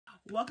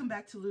Welcome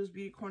back to Lou's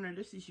Beauty Corner.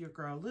 This is your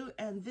girl Lou,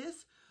 and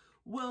this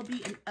will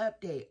be an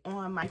update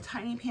on my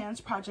Tiny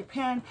Pans Project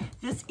Pan.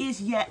 This is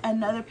yet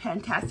another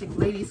fantastic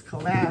ladies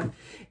collab,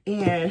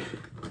 and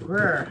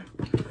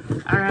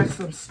I got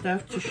some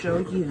stuff to show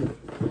you.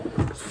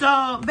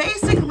 So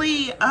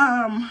basically,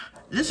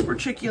 this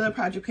particular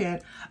project pan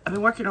I've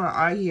been working on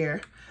all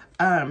year.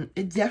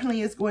 It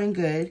definitely is going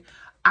good.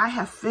 I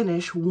have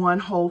finished one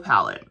whole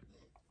palette.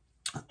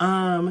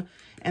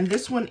 And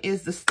this one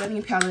is the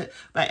Stunning palette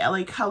by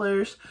LA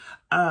Colors.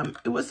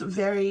 It was a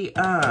very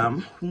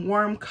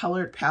warm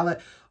colored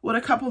palette with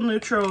a couple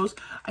neutrals.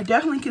 I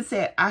definitely could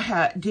say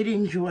I did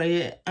enjoy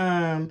it.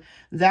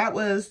 That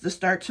was the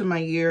start to my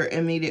year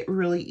and made it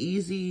really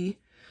easy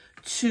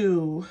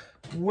to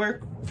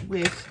work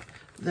with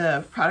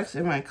the products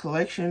in my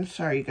collection.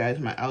 Sorry, you guys,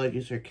 my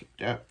allergies are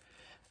kicked up.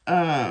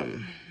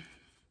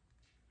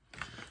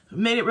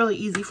 Made it really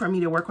easy for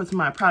me to work with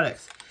my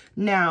products.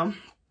 Now,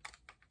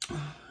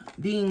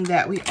 being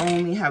that we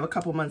only have a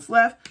couple months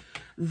left,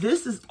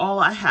 this is all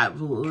I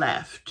have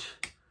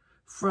left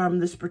from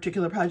this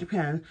particular project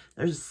pan.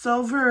 There's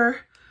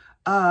silver,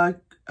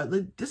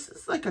 this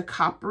is like a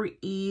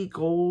coppery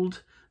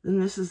gold, then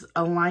this is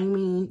a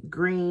limey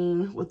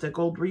green with the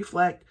gold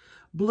reflect,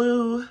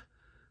 blue,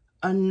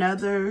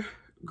 another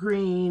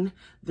green,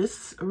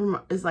 this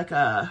is like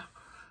a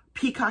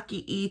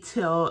peacocky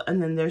teal,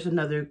 and then there's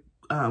another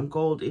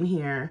gold in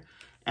here,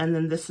 and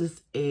then this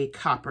is a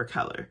copper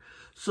color.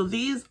 So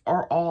these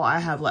are all I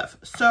have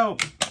left. So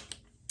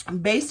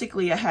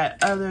basically I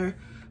had other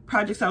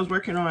projects I was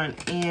working on,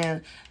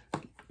 and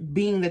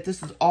being that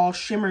this is all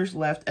shimmers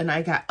left and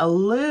I got a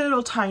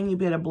little tiny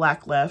bit of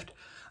black left,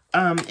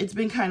 it's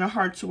been kind of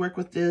hard to work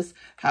with this.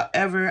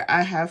 However,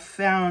 I have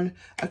found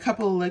a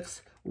couple of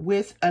looks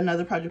with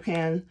another project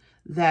pan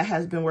that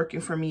has been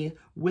working for me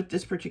with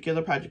this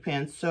particular project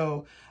pan.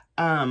 So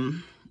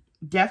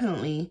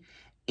definitely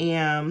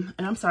am,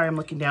 and I'm sorry I'm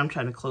looking down, I'm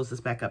trying to close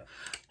this back up.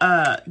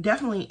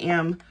 Definitely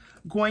am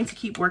going to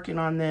keep working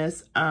on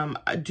this.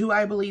 Do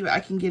I believe I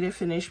can get it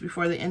finished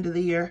before the end of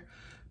the year?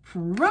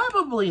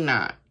 Probably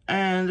not.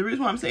 And the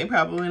reason why I'm saying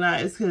probably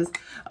not is because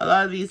a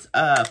lot of these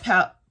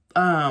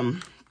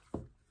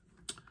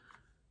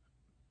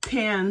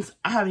pans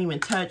I haven't even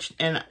touched,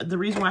 and the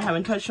reason why I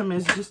haven't touched them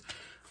is just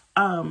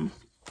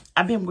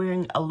I've been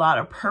wearing a lot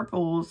of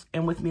purples,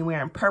 and with me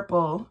wearing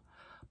purple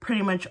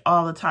pretty much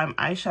all the time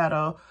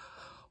eyeshadow,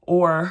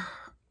 or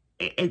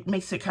it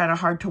makes it kind of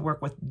hard to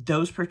work with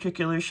those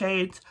particular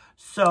shades.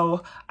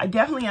 So I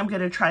definitely am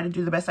going to try to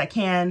do the best I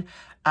can.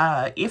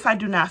 If I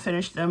do not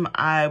finish them,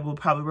 I will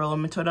probably roll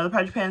them into another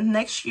project pan.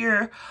 Next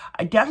year,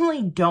 I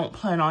definitely don't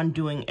plan on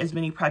doing as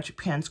many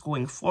project pans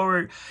going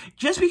forward,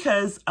 just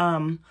because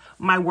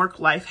my work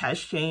life has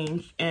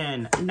changed,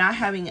 and not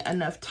having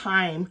enough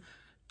time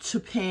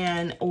to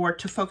pan or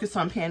to focus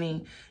on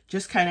panning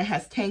just kind of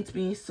has tanked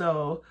me.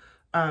 So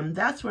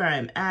that's where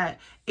I'm at.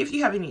 If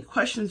you have any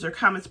questions or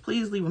comments,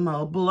 please leave them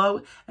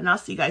below, and I'll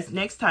see you guys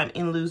next time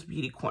in Lou's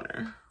Beauty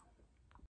Corner.